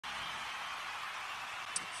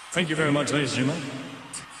Thank you very much, ladies and gentlemen.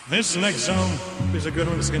 This next song is a good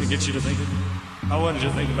one. It's going to get you to thinking. I wanted you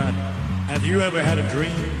to think about, have you ever had a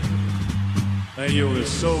dream that you were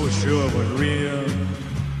so sure was real?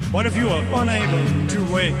 What if you were unable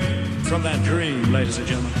to wake from that dream, ladies and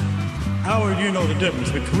gentlemen? How would you know the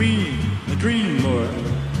difference between the dream world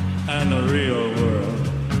and the real world?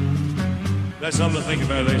 That's something to think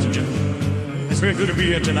about, ladies and gentlemen. It's very good to be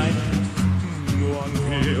here tonight. One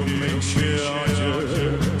pill makes you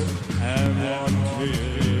larger, and one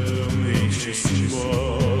pill makes you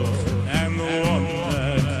small, and the one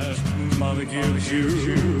that mother gives you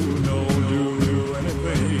don't do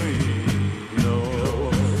anything. No,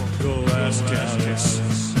 go ask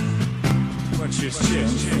Alice, but she's 10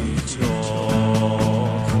 feet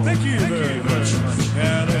tall. Thank you very much.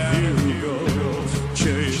 And if you go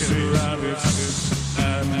chase rabbits,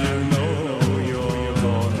 and you know you're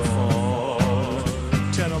gonna fall,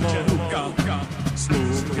 tell them all who got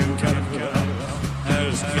smoking California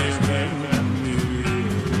has given me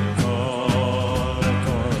all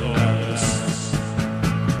Alice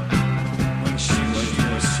when she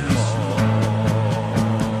was small.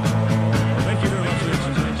 Thank you very much, ladies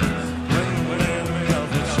and gentlemen. When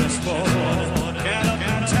Elvis was born, get up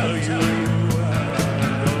and tell you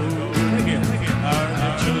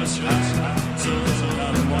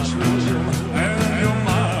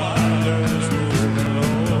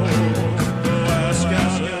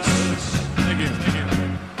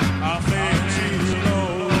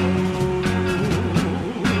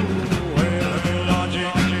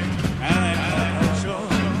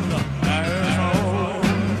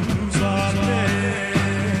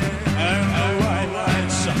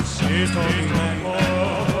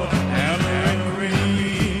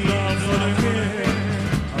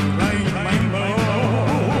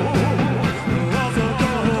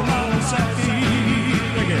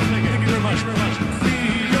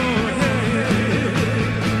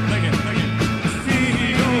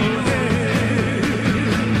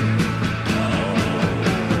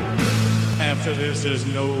there's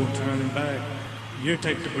no turning back. You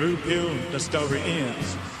take the blue pill, the story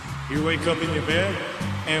ends. You wake up in your bed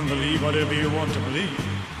and believe whatever you want to believe.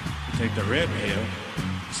 You take the red pill,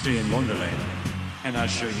 stay in Wonderland, and I'll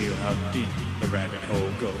show you how deep the rabbit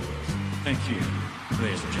hole goes. Thank you,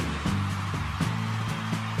 ladies and gentlemen.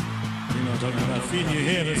 You know, talking about feeding your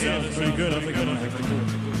head, it sounds pretty good. I think I'm gonna have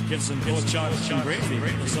to get some pork chops and gravy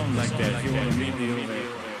or something like that. If you want to meet me over there,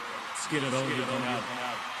 skid it over, you don't out.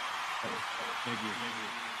 Thank you.